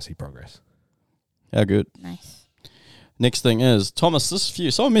that, you're going to see progress. How good. Nice. Next thing is, Thomas, this is for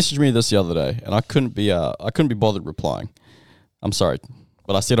you. Someone messaged me this the other day, and I couldn't be bothered replying. I'm sorry,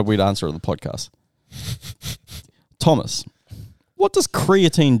 but I said we'd answer it on the podcast. Thomas, what does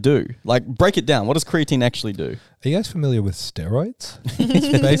creatine do? Like, break it down. What does creatine actually do? Are you guys familiar with steroids?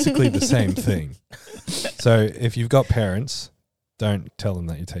 It's basically the same thing. So if you've got parents, don't tell them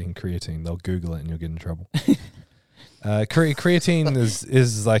that you're taking creatine. They'll Google it and you'll get in trouble. Creatine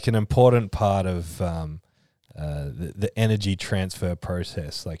is like an important part of the energy transfer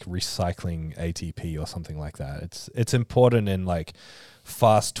process, like recycling ATP or something like that. It's important in like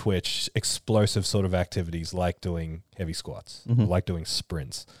fast twitch, explosive sort of activities, like doing heavy squats, like doing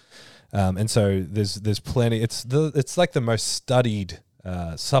sprints. And so there's plenty. It's like the most studied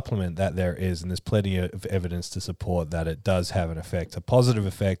supplement that there is, and there's plenty of evidence to support that it does have an effect, a positive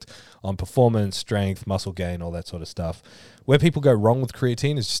effect on performance, strength, muscle gain, all that sort of stuff. Where people go wrong with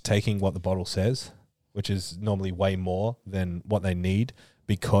creatine is just taking what the bottle says, which is normally way more than what they need,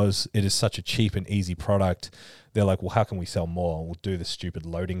 because it is such a cheap and easy product. They're like, well, how can we sell more? We'll do the stupid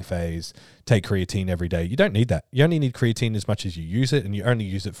loading phase, take creatine every day. You don't need that. You only need creatine as much as you use it, and you only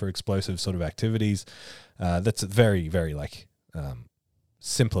use it for explosive sort of activities. That's very, very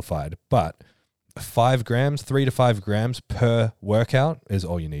simplified. But 5 grams, 3 to 5 grams per workout is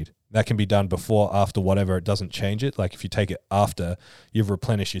all you need. That can be done before, after, whatever. It doesn't change it. Like, if you take it after, you've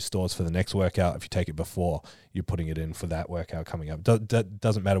replenished your stores for the next workout. If you take it before, you're putting it in for that workout coming up. That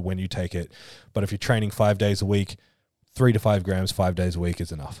doesn't matter when you take it. But if you're training 5 days a week, 3 to 5 grams 5 days a week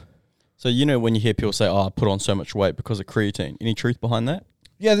is enough. So, when you hear people say, I put on so much weight because of creatine, any truth behind that?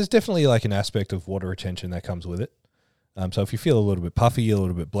 Yeah, there's definitely like an aspect of water retention that comes with it. So if you feel a little bit puffy, a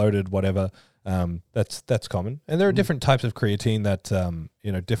little bit bloated, whatever, that's common. And there are different types of creatine that,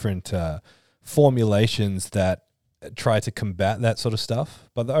 different formulations that try to combat that sort of stuff.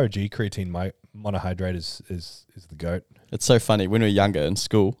 But the OG creatine monohydrate is the GOAT. It's so funny. When we were younger in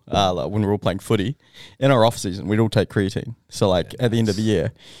school, like when we were all playing footy, in our off season, we'd all take creatine. So at the end of the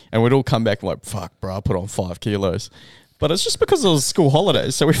year, and we'd all come back and like, fuck, bro, I put on 5 kilos. But it's just because it was school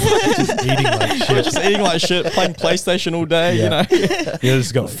holidays, so we're just eating like shit. We're just eating like shit, playing PlayStation all day, You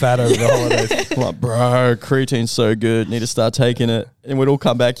just got fat over the holidays. I'm like, bro, creatine's so good. Need to start taking it. And we'd all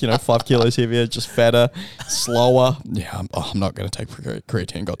come back, 5 kilos heavier, just fatter, slower. Yeah, I'm not going to take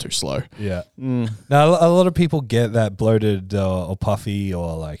creatine. Got too slow. Yeah. Now, a lot of people get that bloated or puffy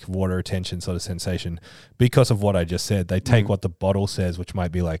or like water retention sort of sensation because of what I just said. They take what the bottle says, which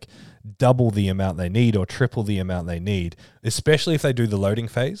might be like double the amount they need or triple the amount they need, especially if they do the loading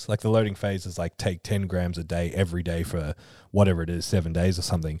phase. Like, the loading phase is like take 10 grams a day every day for whatever it is, 7 days or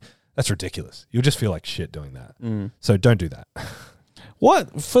something. That's ridiculous. You'll just feel like shit doing that. So don't do that.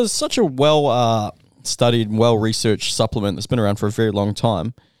 What, for such a well studied, well researched supplement that's been around for a very long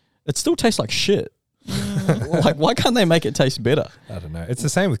time, it still tastes like shit. Like, why can't they make it taste better? I don't know. It's the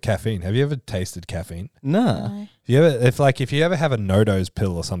same with caffeine. Have you ever tasted caffeine? Nah. No. If you ever have a no-dose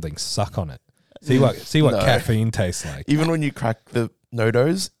pill or something, suck on it. See what No. caffeine tastes like. Even when you crack the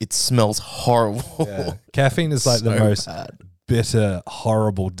no-dose, it smells horrible. Yeah. Caffeine is like the So most bad. bitter,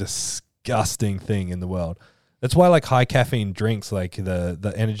 horrible, disgusting thing in the world. That's why like high caffeine drinks, like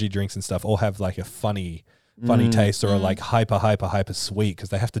the energy drinks and stuff, all have like a funny taste or are like hyper sweet because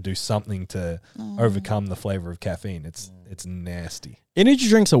they have to do something to overcome the flavor of caffeine. It's nasty. Energy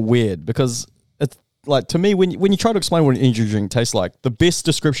drinks are weird because it's like, to me, when you try to explain what an energy drink tastes like, the best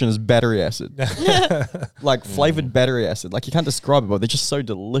description is battery acid. Like flavored battery acid. Like, you can't describe it, but they're just so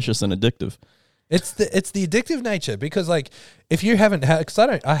delicious and addictive. It's the addictive nature because like if you haven't had, because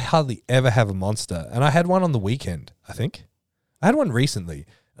I hardly ever have a Monster, and I had one on the weekend. I think I had one recently.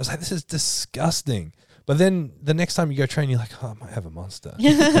 I was like, this is disgusting. But then the next time you go train, you're like, oh, I might have a Monster.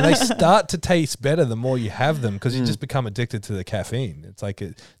 And they start to taste better the more you have them because you just become addicted to the caffeine. It's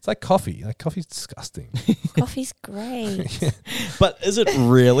like coffee. Like, coffee's disgusting. Coffee's great. But is it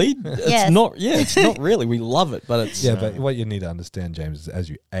really? It's Yes. not. Yeah, it's not really. We love it, but it's Yeah, but what you need to understand, James, is as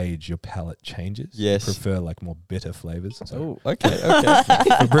you age, your palate changes. Yes. You prefer like more bitter flavors. So Oh, okay.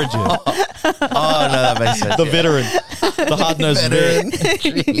 for Bridget, Oh, no, that makes sense. The veteran, the hard nosed veteran.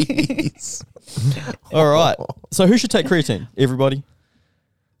 Jeez. All right. So who should take creatine? Everybody.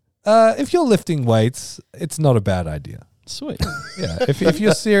 if you're lifting weights, it's not a bad idea. Sweet. Yeah, if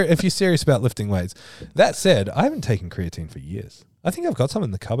you're serious about lifting weights. That said, I haven't taken creatine for years. I think I've got some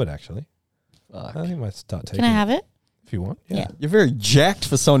in the cupboard actually. I think I might start taking. Can I have it? if you want? Yeah. You're very jacked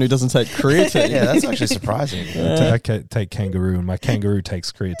for someone who doesn't take creatine. Yeah, that's actually surprising. I take kangaroo, and my kangaroo takes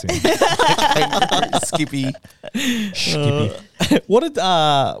creatine. Skippy. Skippy. What did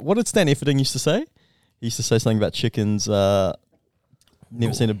Stan Efferding used to say? He used to say something about chickens.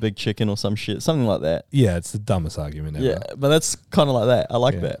 Never seen a big chicken or some shit, something like that. Yeah, it's the dumbest argument ever. Yeah, but that's kind of like that. I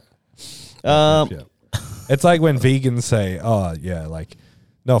like Yeah. that. Yeah. It's like when vegans say, "Oh, yeah," like,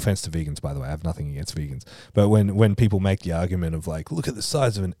 no offense to vegans, by the way, I have nothing against vegans, but when people make the argument of like, look at the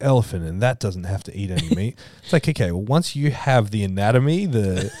size of an elephant and that doesn't have to eat any meat, it's like, okay, well, once you have the anatomy, Of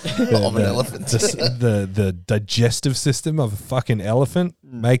an elephant. the digestive system of a fucking elephant,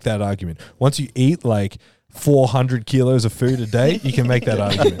 make that argument. Once you eat like 400 kilos of food a day, you can make that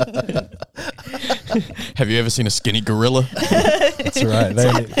argument. Have you ever seen a skinny gorilla? That's right.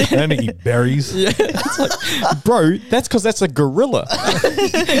 They only eat berries. Yeah, it's like, bro, that's because that's a gorilla.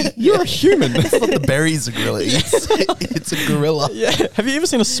 You're a human. It's not the berries a gorilla eats. It's a gorilla. Yeah. Have you ever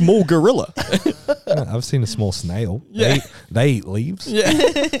seen a small gorilla? Yeah, I've seen a small snail. Yeah. They eat leaves. Yeah.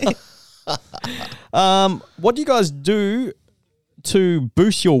 What do you guys do to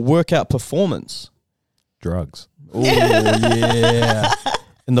boost your workout performance? Drugs. Oh yeah.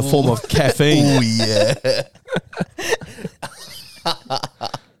 In the form of caffeine. Oh, yeah.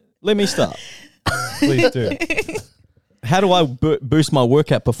 Let me start. Please do. How do I boost my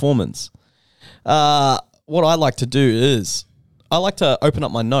workout performance? What I like to do is I like to open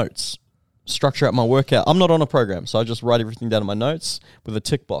up my notes, structure out my workout. I'm not on a program, so I just write everything down in my notes with a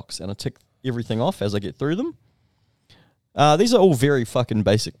tick box, and I tick everything off as I get through them. These are all very fucking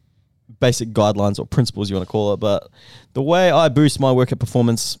basic guidelines or principles you want to call it, but the way I boost my workout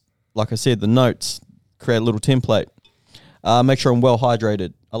performance, like I said, the notes, create a little template, make sure I'm well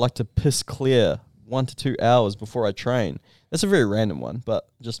hydrated. I like to piss clear 1 to 2 hours before I train. That's a very random one, but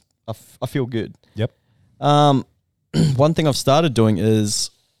just I feel good. Yep. One thing I've started doing is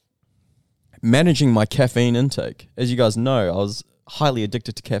managing my caffeine intake. As you guys know, I was highly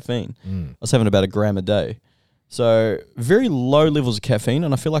addicted to caffeine. I was having about 1 gram a day. So very low levels of caffeine,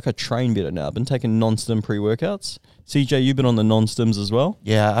 and I feel like I train better now. I've been taking non-stim pre-workouts. CJ, you've been on the non-stims as well.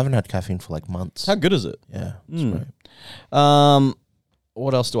 Yeah, I haven't had caffeine for like months. How good is it? Yeah. It's great.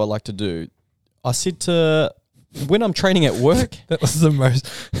 What else do I like to do? I said to, when I'm training at work, That was the most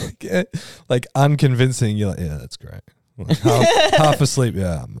like unconvincing. You're like, yeah, that's great. Like, half asleep.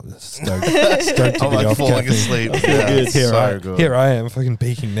 Yeah, I'm stoked to I'm be like off falling caffeine. asleep. feel Yeah, good. it's so good. Here I am, fucking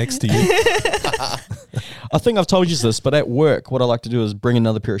peeking next to you. I think I've told you this, but at work, what I like to do is bring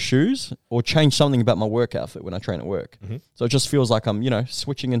another pair of shoes or change something about my work outfit when I train at work. Mm-hmm. So it just feels like I'm,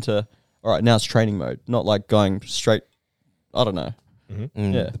 switching into, all right, now it's training mode, not like going straight, I don't know.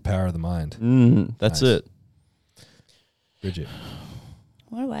 Yeah. The power of the mind. That's Nice. it. Bridget.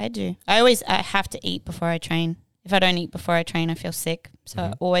 What do? I have to eat before I train. If I don't eat before I train, I feel sick. So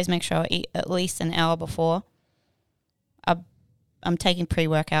I always make sure I eat at least an hour before. I'm taking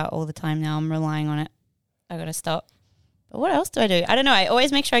pre-workout all the time now. I'm relying on it. I got to stop. But what else do? I don't know. I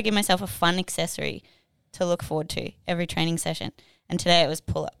always make sure I give myself a fun accessory to look forward to every training session. And today it was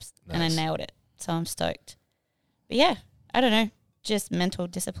pull-ups, and I Nice. nailed it. So I'm stoked. But yeah, I don't know. Just mental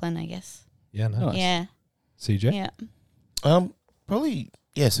discipline, I guess. Yeah, nice. Yeah. CJ? Yeah. Probably,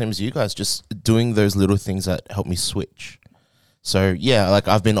 same as you guys, just doing those little things that help me switch. So, yeah, like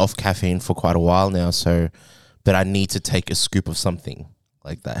I've been off caffeine for quite a while now, but I need to take a scoop of something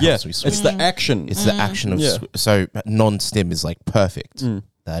like that. Helps me switch. It's the action. It's the action of, so non-stim is like perfect.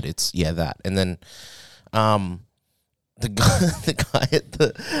 That it's, that. And then the guy at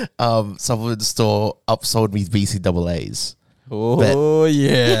the supplement store upsold me BCAAs. Oh,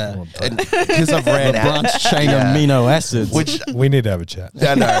 yeah. Because I've ran out. Branch chain amino acids. Which We need to have a chat.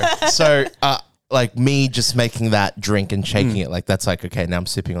 I know. So, like me just making that drink and shaking it, like that's like, okay, now I'm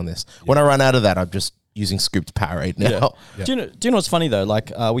sipping on this. When I run out of that, I'm just using scooped Powerade now. Yeah. Do you know what's funny though?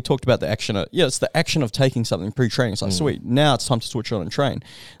 Like we talked about the action. It's the action of taking something pre-training. It's like, sweet, now it's time to switch on and train.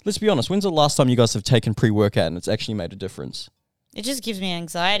 Let's be honest. When's the last time you guys have taken pre-workout and it's actually made a difference? It just gives me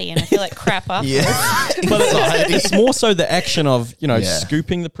anxiety and I feel like crap after. But it's more so the action of,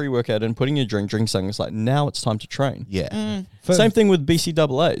 scooping the pre-workout and putting your drinking something. It's like, now it's time to train. Same thing with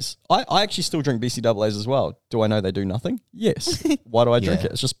BCAAs. I actually still drink BCAAs as well. Do I know they do nothing? Yes. Why do I drink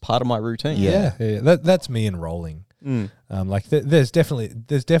it? It's just part of my routine. Yeah. That's me in rolling. Like there's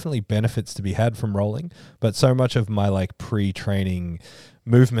definitely benefits to be had from rolling, but so much of my like pre-training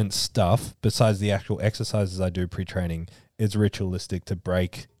movement stuff, besides the actual exercises I do pre-training, is ritualistic to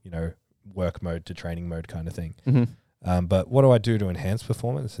break, work mode to training mode kind of thing. But what do I do to enhance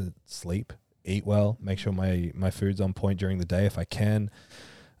performance? Sleep, eat well, make sure my food's on point during the day if I can.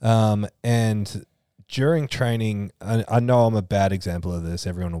 And during training, I know I'm a bad example of this.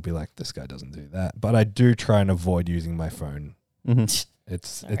 Everyone will be like, this guy doesn't do that. But I do try and avoid using my phone.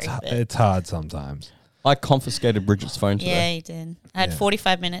 It's hard sometimes. I confiscated Bridget's phone today. Yeah, you did. I had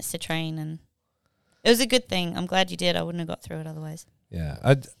 45 minutes to train and it was a good thing. I'm glad you did. I wouldn't have got through it otherwise.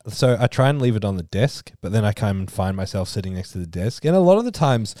 Yeah. So I try and leave it on the desk, but then I kind of find myself sitting next to the desk. And a lot of the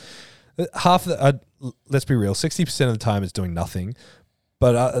times, let's be real, 60% of the time is doing nothing.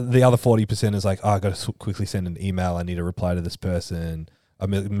 But the other 40% is like, I got to quickly send an email. I need to reply to this person. I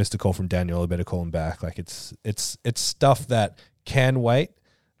missed a call from Daniel. I better call him back. Like it's stuff that can wait,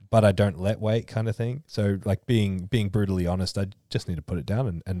 but I don't let wait kind of thing. So like being brutally honest, I just need to put it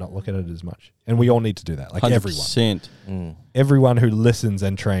down and not look at it as much. And we all need to do that. Like 100%. Everyone who listens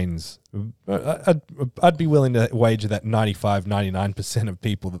and trains, I'd be willing to wager that 95, 99% of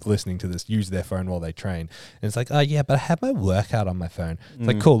people that listening to this use their phone while they train. And it's like, oh yeah, but I have my workout on my phone. It's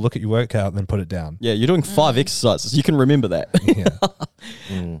like, cool, look at your workout and then put it down. Yeah, you're doing 5 exercises. You can remember that.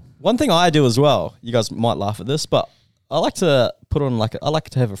 One thing I do as well, you guys might laugh at this, but I like to put on I like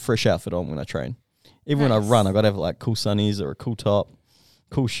to have a fresh outfit on when I train. Even when I run, I got to have like cool sunnies or a cool top,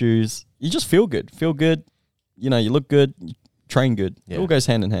 cool shoes. You just feel good. You look good, you train good. Yeah. It all goes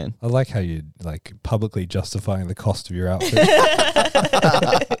hand in hand. I like how you like publicly justifying the cost of your outfit.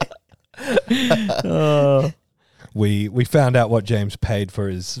 We found out what James paid for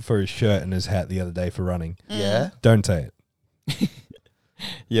his shirt and his hat the other day for running. Yeah. Don't say it.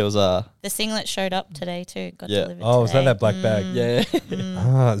 Yeah, it was the singlet showed up today too. Got delivered. Oh, was today. that black bag? Yeah.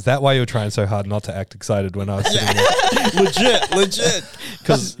 Is that why you were trying so hard not to act excited when I was sitting there? Legit.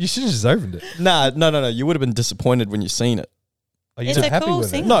 Because you should have just opened it. No. You would have been disappointed when you seen it. Are you It's not a happy cool with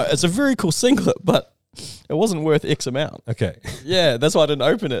singlet. No, it's a very cool singlet, but it wasn't worth X amount. it? Okay. Yeah, that's why I didn't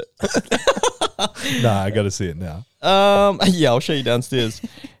open it. Nah, I got to see it now. Yeah, I'll show you downstairs.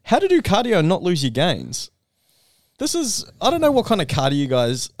 How to do cardio and not lose your gains. I don't know what kind of cardio you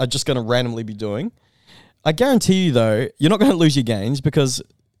guys are just going to randomly be doing. I guarantee you, though, you're not going to lose your gains because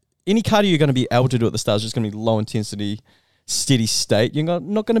any cardio you're going to be able to do at the start is just going to be low intensity, steady state. You're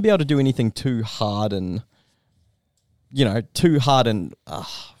not going to be able to do anything too hard and,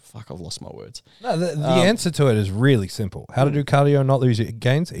 fuck, I've lost my words. No, the answer to it is really simple. How to do cardio and not lose your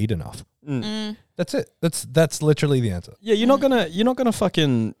gains? Eat enough. That's it. That's literally the answer. Yeah, you're not gonna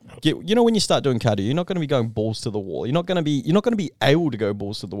fucking get. When you start doing cardio, you're not gonna be going balls to the wall. You're not gonna be able to go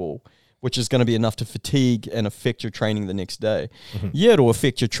balls to the wall, which is gonna be enough to fatigue and affect your training the next day. Yeah, it'll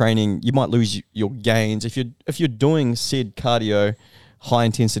affect your training. You might lose your gains if you're doing said cardio, high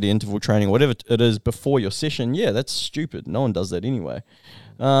intensity interval training, whatever it is before your session. Yeah, that's stupid. No one does that anyway.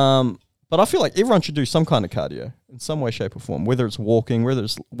 But I feel like everyone should do some kind of cardio in some way, shape, or form. Whether it's walking, whether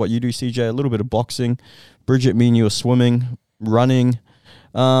it's what you do, CJ, a little bit of boxing. Bridget, me and you are swimming, running.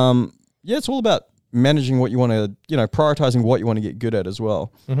 It's all about managing what you want to, prioritizing what you want to get good at as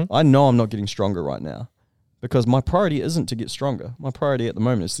well. I know I'm not getting stronger right now because my priority isn't to get stronger. My priority at the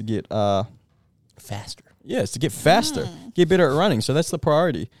moment is to get faster. Yeah, it's to get faster, get better at running. So that's the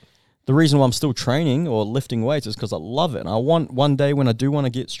priority. the reason why I'm still training or lifting weights is because I love it. And I want one day when I do want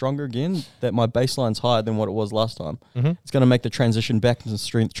to get stronger again, that my baseline's higher than what it was last time. Mm-hmm. It's going to make the transition back into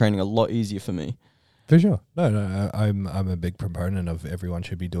strength training a lot easier for me. For sure. No, I'm a big proponent of everyone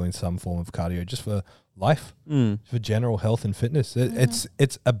should be doing some form of cardio just for life, for general health and fitness.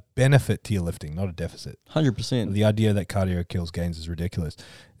 It's a benefit to your lifting, not a deficit. 100%. The idea that cardio kills gains is ridiculous.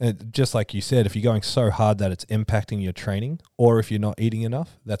 Just like you said, if you're going so hard that it's impacting your training, or if you're not eating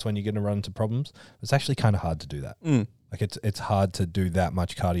enough, that's when you're going to run into problems. It's actually kind of hard to do that. Like it's hard to do that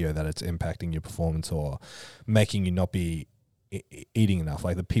much cardio that it's impacting your performance or making you not be eating enough.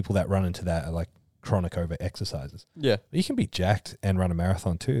 Like the people that run into that are like chronic over exercises. Yeah. You can be jacked and run a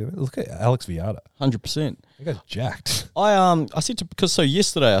marathon too. Look at Alex Viada. 100%. That guy's jacked. I said to, because so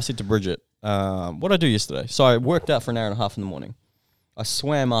yesterday I said to Bridget, what did I do yesterday? So I worked out for an hour and a half in the morning. I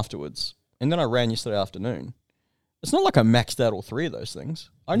swam afterwards, and then I ran yesterday afternoon. It's not like I maxed out all three of those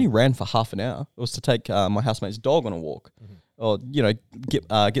things. I only ran for half an hour. It was to take my housemate's dog on a walk, or get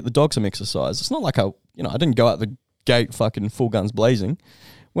the dog some exercise. It's not like I didn't go out the gate fucking full guns blazing.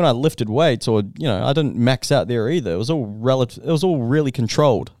 When I lifted weights, or I didn't max out there either. It was all relative. It was all really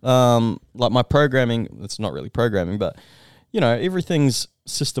controlled. Like my programming, it's not really programming, but everything's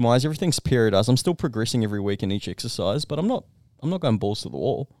systemized, everything's periodized. I'm still progressing every week in each exercise, but I'm not going balls to the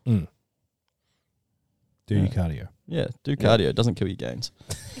wall. Do your cardio. Yeah, do cardio. It doesn't kill your gains.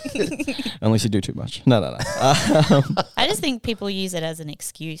 Unless you do too much. No. I just think people use it as an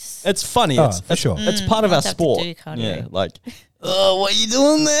excuse. It's funny. For sure. It's part of our Not to have to sport. do cardio. Yeah, like, oh, what are you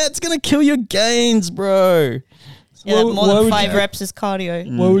doing there? It's going to kill your gains, bro. Yeah, Why more than would 5 you- reps is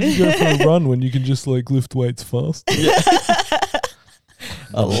cardio. Why would you go for a run when you can just like lift weights fast?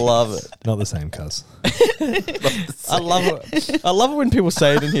 I love it. Not the same, cuz. I love it. I love it when people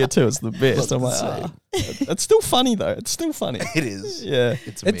say it in here too. It's the best. I'm like, it's still funny though. It's still funny. It is. Yeah.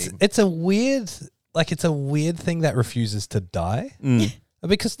 It's a meme. It's a weird thing that refuses to die.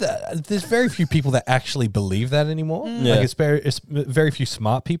 Because there's very few people that actually believe that anymore. Yeah. Like it's very few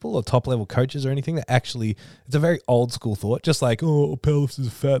smart people or top level coaches or anything that actually, it's a very old school thought. Just like, oh, powerlifters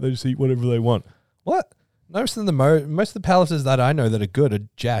are fat, they just eat whatever they want. What? Most of the powerlifters that I know that are good are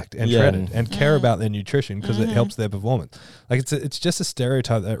jacked and shredded and care about their nutrition because it helps their performance. Like it's just a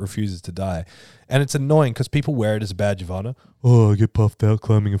stereotype that refuses to die, and it's annoying because people wear it as a badge of honor. Oh, I get puffed out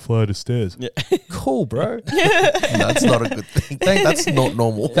climbing a flight of stairs. Yeah. Cool, bro. That's not a good thing. That's not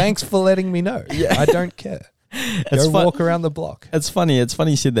normal. Thanks for letting me know. Yeah, I don't care. Go walk around the block. It's funny. It's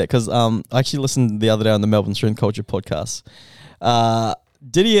funny you said that because I actually listened the other day on the Melbourne Strength Culture podcast.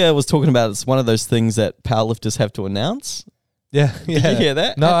 Didier was talking about it's one of those things that powerlifters have to announce. Yeah. Did you hear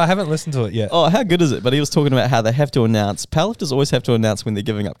that? No, I haven't listened to it yet. Oh, how good is it? But he was talking about how they have to announce. Powerlifters always have to announce when they're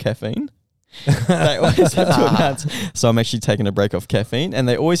giving up caffeine. They always have to announce. So I'm actually taking a break off caffeine, and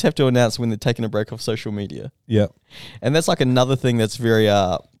they always have to announce when they're taking a break off social media. Yeah. And that's like another thing that's very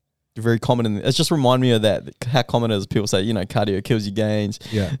common. It's just remind me of that, how common it is. People say, cardio kills your gains.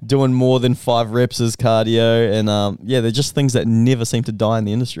 Yeah. Doing more than 5 reps is cardio. And they're just things that never seem to die in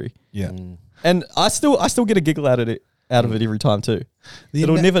the industry. Yeah. And I still get a giggle out of it every time too.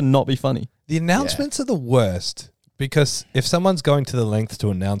 It'll never not be funny. The announcements are the worst because if someone's going to the length to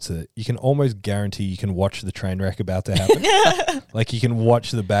announce it, you can almost guarantee you can watch the train wreck about to happen. Like you can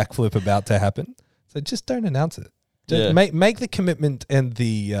watch the backflip about to happen. So just don't announce it. Just make the commitment and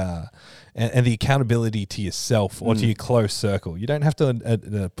the accountability to yourself or to your close circle. You don't have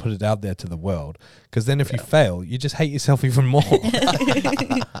to put it out there to the world because then if you fail, you just hate yourself even more.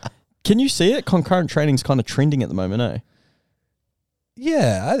 Can you see it? Concurrent training's kind of trending at the moment, eh?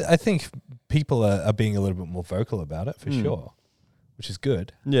 Yeah, I think people are being a little bit more vocal about it for sure, which is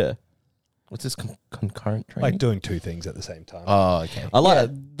good. Yeah. What's this concurrent training? Like doing 2 things at the same time. Oh, okay. I like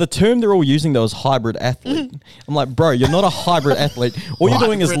the term they're all using though is hybrid athlete. I'm like, bro, you're not a hybrid athlete. All you're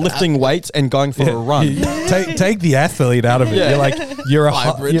doing is lifting weights and going for a run. Take the athlete out of it. Yeah. You're like you're a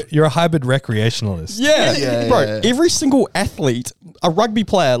Hybrid. you're a hybrid recreationalist. Yeah, bro. Every single athlete, a rugby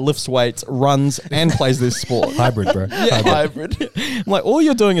player lifts weights, runs, and plays this sport. Hybrid, bro. Hybrid. I'm like, all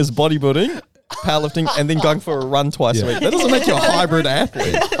you're doing is bodybuilding, powerlifting, and then going for a run twice a week. That doesn't make you a hybrid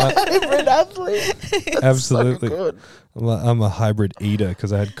athlete. Hybrid athlete. Absolutely. So good. I'm a hybrid eater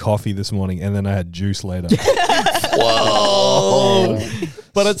because I had coffee this morning and then I had juice later. Whoa!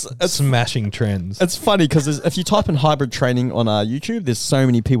 But it's Smashing trends. it's funny because if you type in hybrid training on YouTube, there's so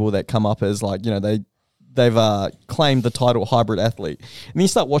many people that come up as like they've claimed the title hybrid athlete, and then you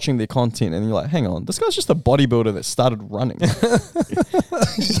start watching their content and you're like, hang on, this guy's just a bodybuilder that started running.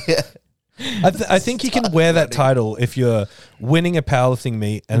 Yeah. I think you can wear that title if you're winning a powerlifting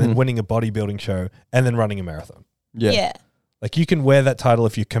meet and then winning a bodybuilding show and then running a marathon. Yeah. Like you can wear that title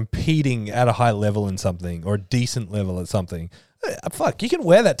if you're competing at a high level in something or a decent level at something. Fuck, you can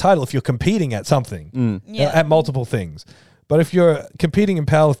wear that title if you're competing at something, at multiple things. But if you're competing in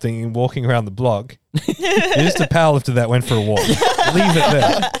powerlifting and walking around the block, you're just a powerlifter that went for a walk. Leave it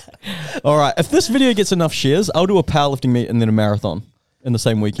there. All right. If this video gets enough shares, I'll do a powerlifting meet and then a marathon in the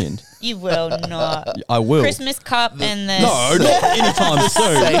same weekend. You will not. I will. Christmas Cup and the... No, not anytime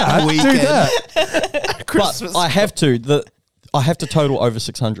soon. Yeah, weekend. do that. Christmas. But I have to. I have to total over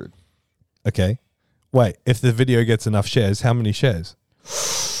 600. Okay. Wait, if the video gets enough shares, how many shares?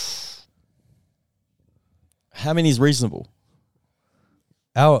 How many is reasonable?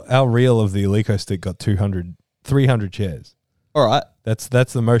 Our reel of the Alico stick got 300 shares. All right. That's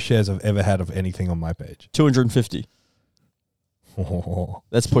the most shares I've ever had of anything on my page. 250.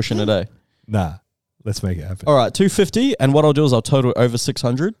 That's pushing it, eh? Nah, let's make it happen. All right, 250. And what I'll do is I'll total over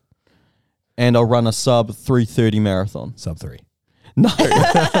 600 and I'll run a sub 330 marathon. Sub 3. No. You've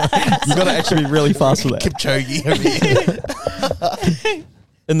got to actually be really fast for that. Kipchoge over here.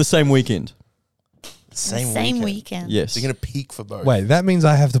 In the same weekend. Same weekend. Yes. They're going to peak for both. Wait, that means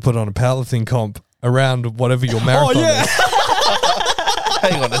I have to put on a powerlifting comp around whatever your marathon is.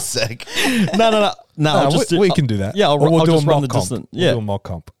 Hang on a sec. No. We can do that. Yeah, I'll we'll do just a run mock the comp. distance. We'll Yeah. do a mock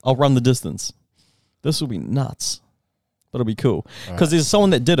comp. I'll run the distance. This will be nuts. But it'll be cool. Because there's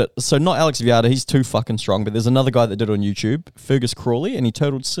someone that did it. So not Alex Viada, he's too fucking strong, but there's another guy that did it on YouTube, Fergus Crawley, and he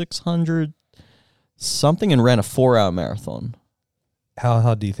totaled 600 something and ran a 4-hour marathon. How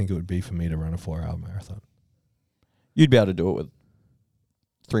hard do you think it would be for me to run a 4-hour marathon? You'd be able to do it with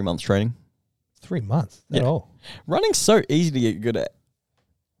 3 months training. 3 months? Yeah. At all? Running's so easy to get good at.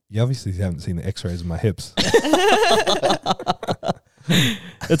 You obviously haven't seen the x-rays of my hips.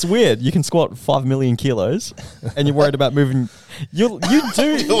 It's weird. You can squat 5 million kilos and you're worried about moving. Your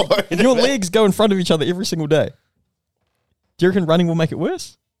legs go in front of each other every single day. Do you reckon running will make it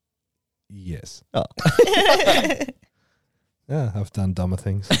worse? Yes. Oh. Yeah, I've done dumber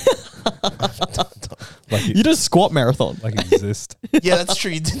things. Like You just squat marathon. like exist. Yeah, that's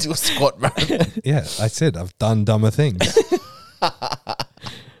true. You did do a squat marathon. Yeah, I said I've done dumber things.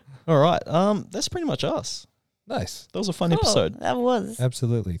 All right. That's pretty much us. Nice. That was a fun episode. That was.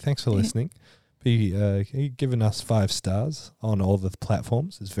 Absolutely. Thanks for listening. Be giving us 5 stars on all the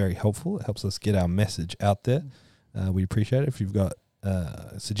platforms is very helpful. It helps us get our message out there. We appreciate it. If you've got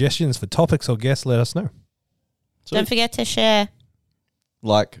suggestions for topics or guests, let us know. Don't forget to share.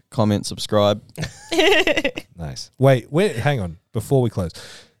 Like, comment, subscribe. Nice. Wait, hang on. Before we close,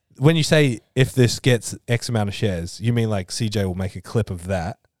 when you say if this gets X amount of shares, you mean like CJ will make a clip of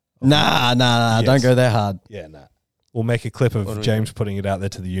that? Nah. Yes. Don't go that hard. Yeah, nah. We'll make a clip What of do we James putting it out there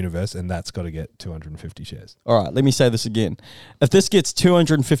to the universe, and that's got to get 250 shares. All right, let me say this again. If this gets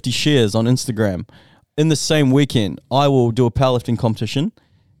 250 shares on Instagram, in the same weekend, I will do a powerlifting competition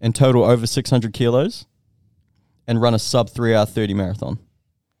and total over 600 kilos and run a sub 3-hour 30 marathon.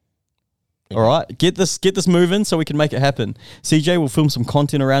 All right, get this moving so we can make it happen. CJ will film some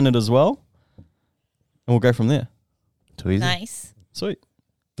content around it as well, and we'll go from there. Too easy. Nice. Sweet.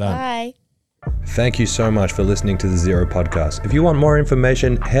 Done. Bye. Thank you so much for listening to the Zero Podcast. If you want more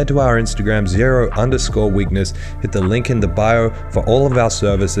information, head to our Instagram, @zero_weakness. Hit the link in the bio for all of our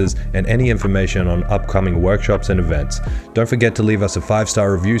services and any information on upcoming workshops and events. Don't forget to leave us a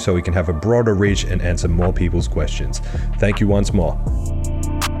 5-star review so we can have a broader reach and answer more people's questions. Thank you once more.